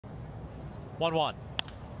1-1.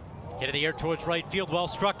 Hit in the air towards right field, well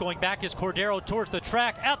struck. Going back is Cordero towards the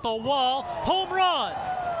track, at the wall. Home run!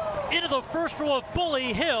 Into the first row of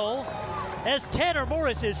Bully Hill as Tanner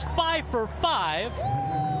Morris is 5 for 5.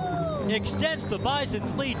 Extends the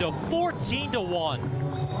Bison's lead to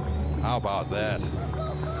 14-1. How about that?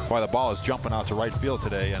 Boy, the ball is jumping out to right field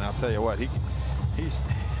today, and I'll tell you what, he's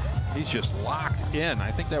just locked in.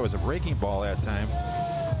 I think that was a breaking ball that time.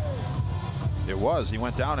 It was. He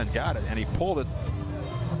went down and got it, and he pulled it,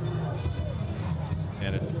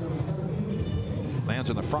 and it lands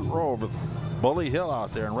in the front row of Bully Hill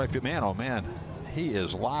out there in right field. Man, oh man, he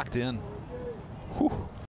is locked in. Whew.